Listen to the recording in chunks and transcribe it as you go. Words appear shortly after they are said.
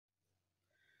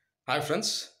Hi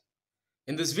friends,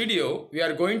 in this video we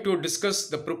are going to discuss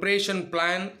the preparation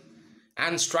plan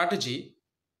and strategy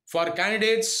for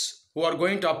candidates who are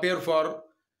going to appear for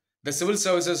the Civil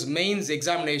Services Mains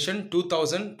Examination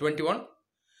 2021.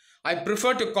 I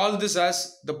prefer to call this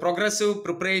as the progressive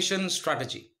preparation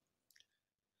strategy.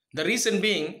 The reason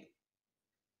being,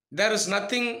 there is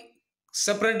nothing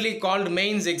separately called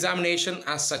mains examination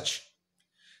as such.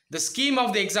 The scheme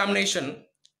of the examination,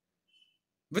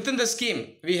 within the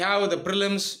scheme we have the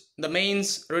prelims, the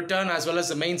mains, written as well as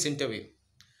the mains interview.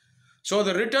 So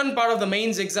the written part of the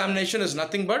mains examination is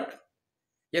nothing but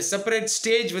a separate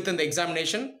stage within the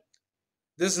examination.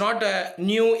 This is not a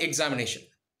new examination.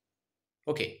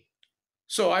 Okay.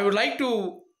 So I would like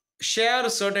to share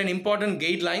certain important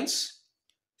guidelines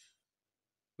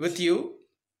with you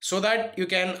so that you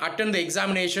can attend the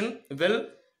examination well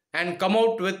and come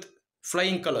out with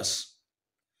flying colors.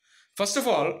 First of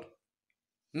all,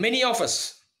 many of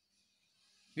us,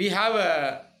 we have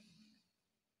a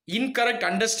incorrect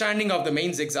understanding of the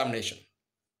mains examination.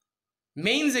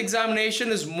 Mains examination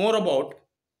is more about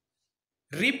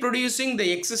reproducing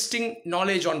the existing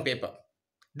knowledge on paper.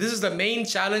 This is the main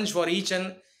challenge for each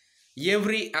and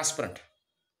every aspirant.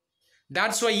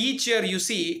 That's why each year you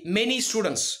see many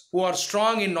students who are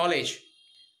strong in knowledge,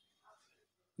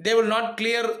 they will not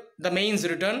clear the mains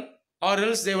written, or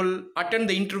else they will attend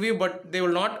the interview but they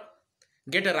will not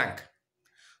get a rank.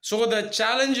 So the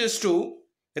challenge is to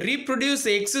reproduce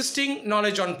the existing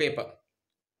knowledge on paper.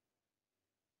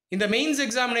 In the mains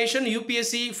examination,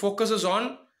 UPSC focuses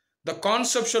on the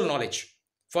conceptual knowledge.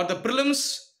 For the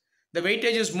prelims, the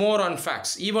weightage is more on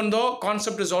facts, even though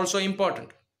concept is also important.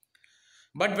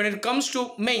 But when it comes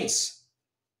to mains,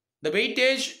 the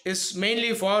weightage is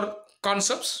mainly for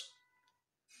concepts.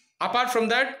 Apart from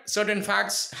that, certain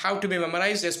facts have to be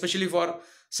memorized, especially for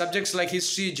subjects like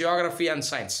history, geography and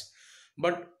science.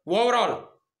 But overall,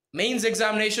 mains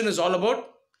examination is all about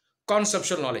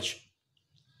conceptual knowledge.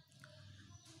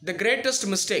 The greatest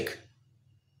mistake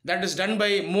that is done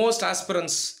by most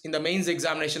aspirants in the mains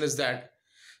examination is that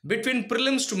between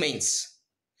prelims to mains,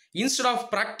 instead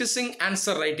of practicing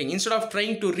answer writing, instead of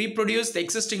trying to reproduce the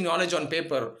existing knowledge on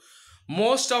paper,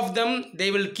 most of them,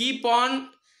 they will keep on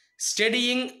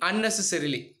studying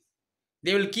unnecessarily.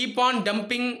 They will keep on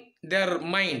dumping their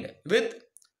mind with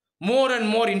more and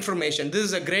more information. This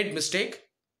is a great mistake.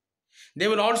 They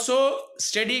will also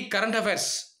study current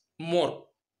affairs more.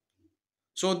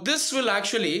 So this will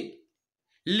actually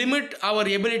limit our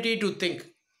ability to think.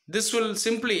 This will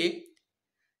simply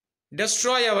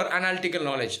destroy our analytical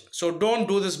knowledge. So don't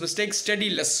do this mistake.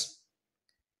 Study less.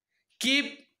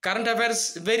 Keep current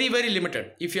affairs very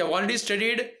limited. If you have already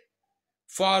studied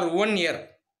for 1 year,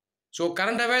 so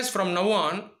current affairs from now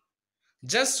on,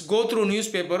 just go through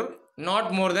newspaper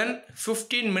not more than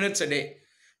 15 minutes a day.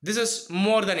 This is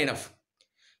more than enough.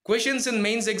 Questions in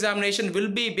mains examination will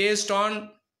be based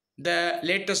on the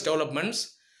latest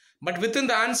developments, but within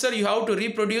the answer you have to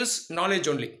reproduce knowledge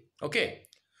only. Okay.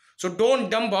 So don't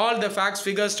dump all the facts,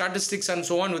 figures, statistics and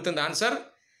so on within the answer.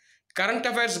 Current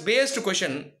affairs based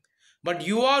question, but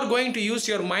you are going to use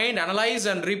your mind, analyze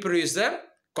and reproduce the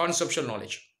conceptual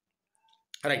knowledge.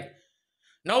 Alright.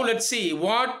 Now let's see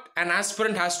what an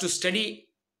aspirant has to study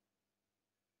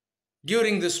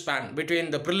during this span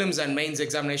between the prelims and mains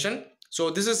examination. So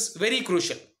this is very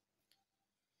crucial.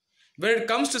 When it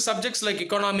comes to subjects like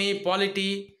economy,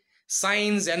 polity,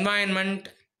 science, environment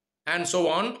and so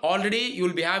on, already you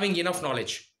will be having enough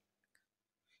knowledge.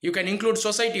 You can include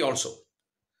society also.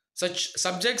 Such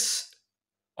subjects,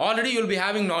 already you will be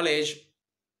having knowledge.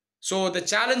 So the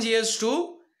challenge is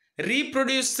to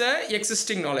reproduce the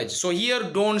existing knowledge. So here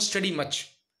don't study much.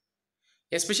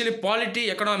 Especially polity,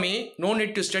 economy, no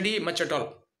need to study much at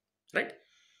all. Right?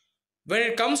 When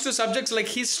it comes to subjects like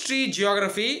history,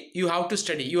 geography, you have to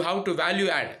study. You have to value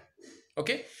add.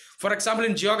 Okay. For example,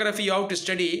 in geography, you have to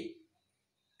study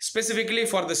specifically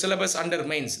for the syllabus under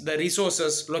mains, the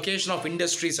resources, location of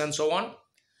industries and so on.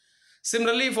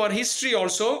 Similarly, for history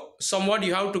also, somewhat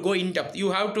you have to go in depth.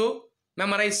 You have to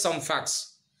memorize some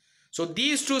facts. So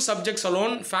these two subjects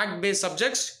alone, fact-based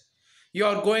subjects, you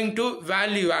are going to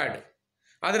value add.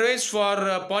 Otherwise, for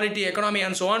polity, economy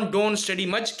and so on, don't study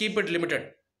much, keep it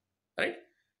limited. Right?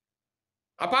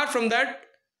 Apart from that,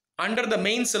 under the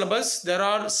main syllabus, there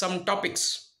are some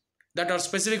topics that are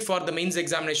specific for the mains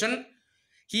examination.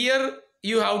 Here,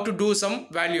 you have to do some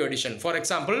value addition. For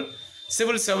example,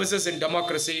 civil services in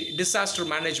democracy, disaster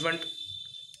management,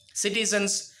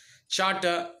 citizens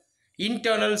charter,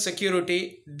 internal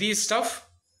security, these stuff.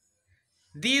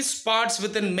 These parts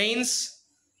within mains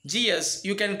GS,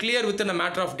 you can clear within a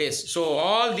matter of days. So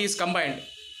all these combined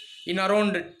in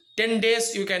around 10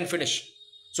 days you can finish.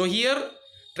 So here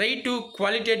try to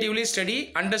qualitatively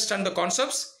study, understand the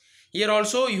concepts. Here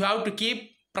also you have to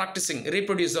keep practicing,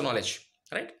 reproduce the knowledge,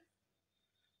 right?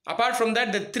 Apart from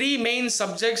that, the three main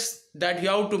subjects that you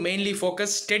have to mainly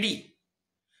focus study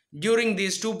during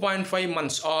these 2.5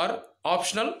 months are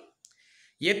optional,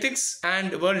 ethics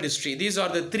and world history. These are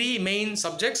the three main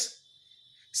subjects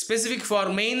specific for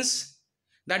mains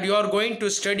that you are going to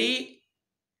study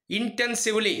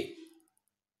intensively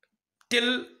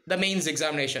till the mains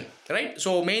examination, right?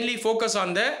 So mainly focus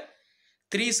on the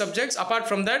three subjects. Apart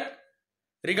from that,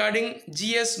 regarding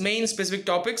GS main specific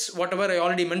topics, whatever I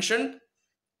already mentioned,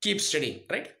 keep studying,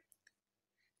 right?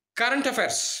 Current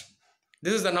affairs.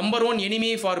 This is the number one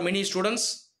enemy for many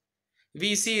students.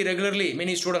 We see regularly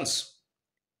many students.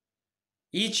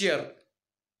 Each year,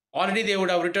 already they would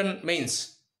have written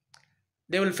mains.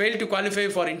 They will fail to qualify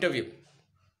for interview.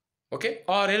 Okay?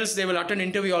 Or else they will attend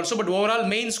interview also, but overall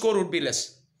main score would be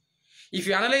less. If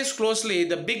you analyze closely,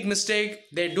 the big mistake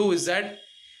they do is that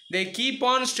they keep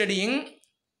on studying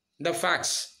the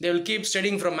facts. They will keep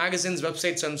studying from magazines,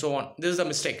 websites and so on. This is the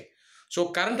mistake. So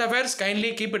current affairs,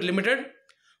 kindly keep it limited.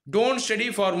 Don't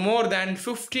study for more than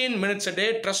 15 minutes a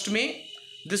day. Trust me,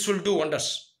 this will do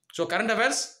wonders. So current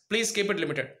affairs, please keep it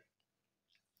limited.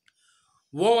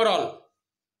 Overall,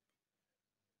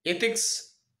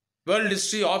 ethics, world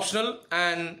history optional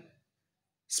and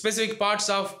specific parts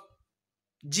of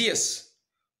GS.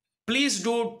 Please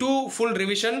do 2 full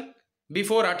revision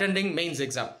before attending mains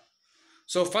exam.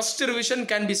 So first revision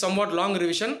can be somewhat long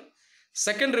revision.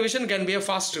 Second revision can be a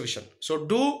fast revision. So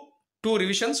do 2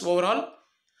 revisions overall.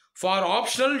 For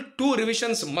optional, 2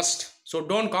 revisions must. So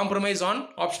don't compromise on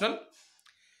optional.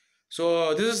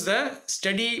 So this is the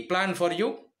study plan for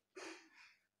you.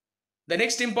 The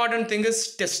next important thing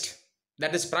is test.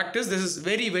 That is practice. This is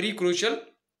very, very crucial.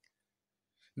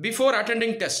 Before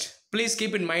attending test, please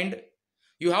keep in mind,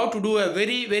 you have to do a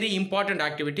very, very important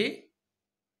activity.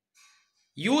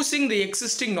 Using the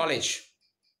existing knowledge,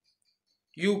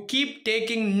 you keep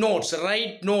taking notes,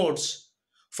 write notes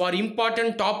for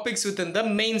important topics within the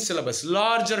main syllabus,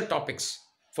 larger topics.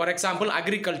 For example,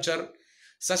 agriculture,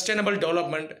 sustainable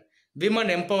development, women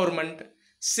empowerment,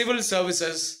 civil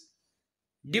services,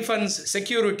 defense,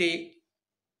 security,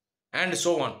 and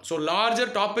so on. So larger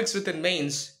topics within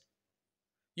mains,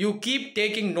 you keep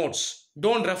taking notes.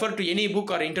 Don't refer to any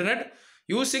book or internet.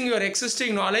 Using your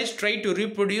existing knowledge, try to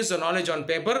reproduce the knowledge on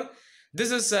paper.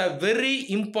 This is a very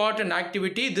important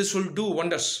activity. This will do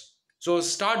wonders. So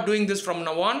start doing this from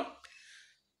now on.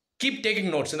 Keep taking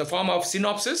notes in the form of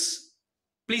synopsis.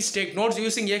 Please take notes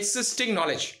using existing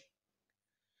knowledge.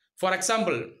 For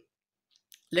example,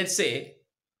 let's say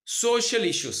social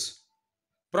issues,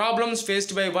 problems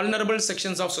faced by vulnerable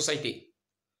sections of society.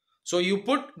 So you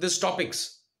put these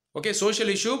topics, okay, social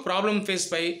issue, problem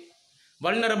faced by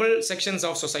vulnerable sections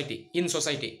of society, in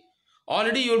society.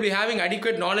 Already you will be having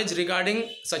adequate knowledge regarding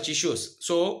such issues.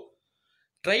 So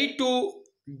try to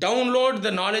download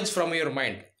the knowledge from your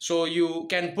mind. So you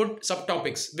can put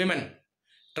subtopics, women,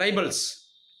 tribals,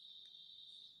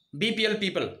 BPL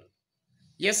people,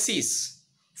 SCs,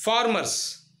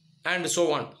 farmers, and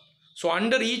so on. So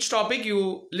under each topic,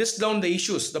 you list down the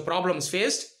issues, the problems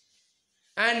faced,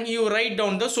 and you write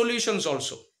down the solutions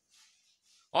also.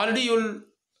 Already you will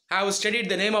have studied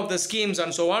the name of the schemes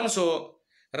and so on. So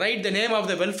write the name of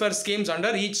the welfare schemes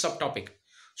under each subtopic.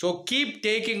 So keep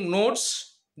taking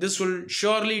notes. This will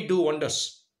surely do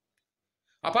wonders.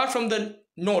 Apart from the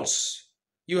notes,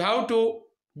 you have to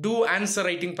do answer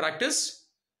writing practice.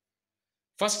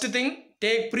 First thing,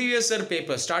 take previous year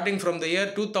paper starting from the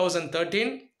year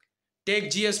 2013.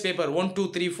 Take GS paper 1,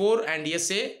 2, 3, 4 and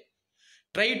essay.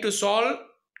 Try to solve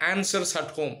answers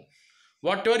at home.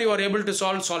 Whatever you are able to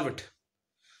solve, solve it.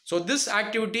 So this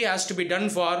activity has to be done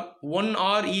for 1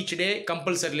 hour each day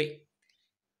compulsorily.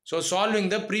 So solving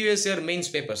the previous year mains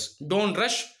papers. Don't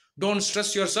rush, don't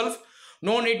stress yourself.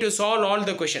 No need to solve all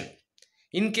the question.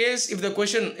 In case if the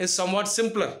question is somewhat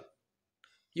simpler,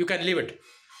 you can leave it.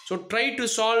 So try to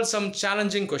solve some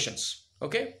challenging questions.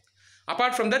 Okay.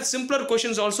 Apart from that, simpler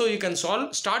questions also you can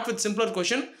solve. Start with simpler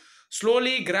question.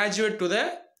 Slowly graduate to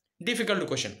the difficult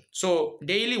question. So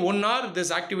daily 1 hour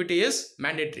this activity is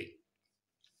mandatory.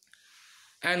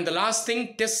 And the last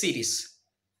thing, test series.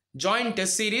 Join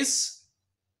test series.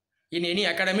 In any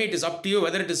academy, it is up to you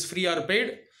whether it is free or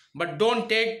paid. But don't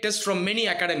take tests from many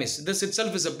academies. This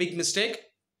itself is a big mistake.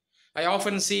 I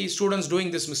often see students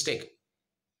doing this mistake.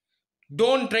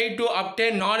 Don't try to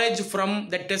obtain knowledge from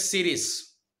the test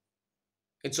series.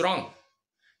 It's wrong.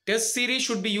 Test series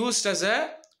should be used as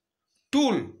a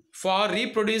tool for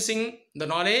reproducing the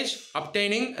knowledge,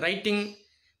 obtaining, writing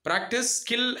practice,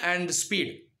 skill and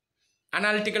speed,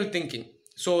 analytical thinking.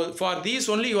 So for these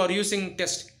only you are using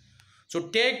test. So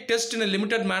take test in a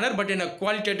limited manner but in a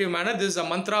qualitative manner. This is a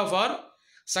mantra for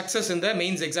success in the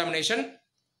mains examination.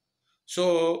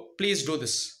 So please do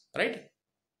this, right?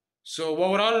 So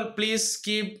overall, please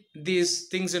keep these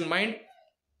things in mind.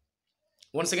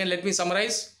 Once again, let me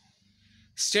summarize.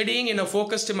 Studying in a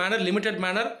focused manner, limited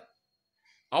manner.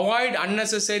 Avoid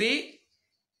unnecessary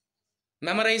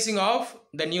memorizing of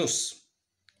the news.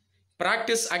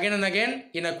 Practice again and again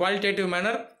in a qualitative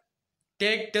manner.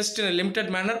 Take test in a limited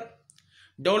manner.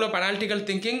 Develop analytical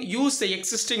thinking. Use the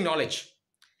existing knowledge.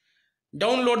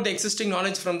 Download the existing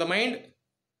knowledge from the mind.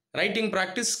 Writing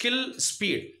practice, skill,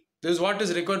 speed. This is what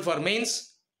is required for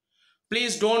mains.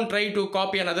 Please don't try to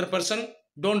copy another person.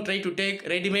 Don't try to take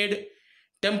ready-made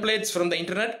templates from the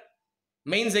internet.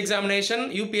 Mains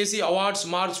examination, UPSC awards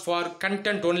marks for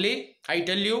content only. I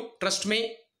tell you, trust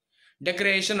me.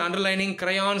 Decoration, underlining,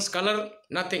 crayons, color,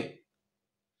 nothing.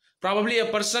 Probably a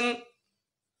person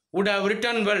would have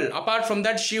written well. Apart from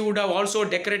that, she would have also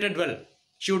decorated well.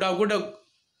 She would have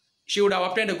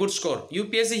obtained a good score.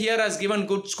 UPSC here has given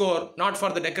good score, not for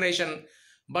the decoration,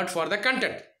 but for the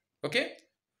content. Okay.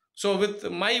 So with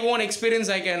my own experience,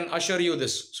 I can assure you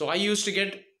this. So I used to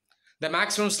get the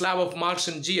maximum slab of marks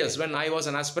in GS when I was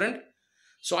an aspirant.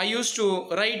 So I used to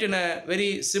write in a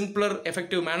very simpler,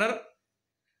 effective manner.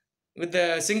 With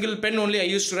a single pen only I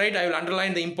used to write. I will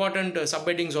underline the important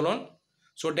subheadings alone.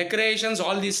 So decorations,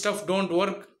 all these stuff don't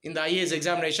work in the IAS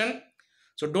examination.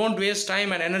 So don't waste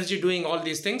time and energy doing all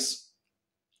these things.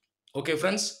 Okay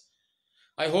friends,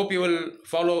 I hope you will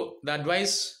follow the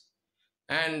advice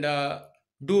and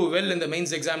do well in the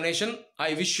mains examination.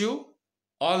 I wish you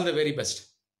all the very best.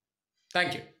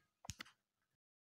 Thank you.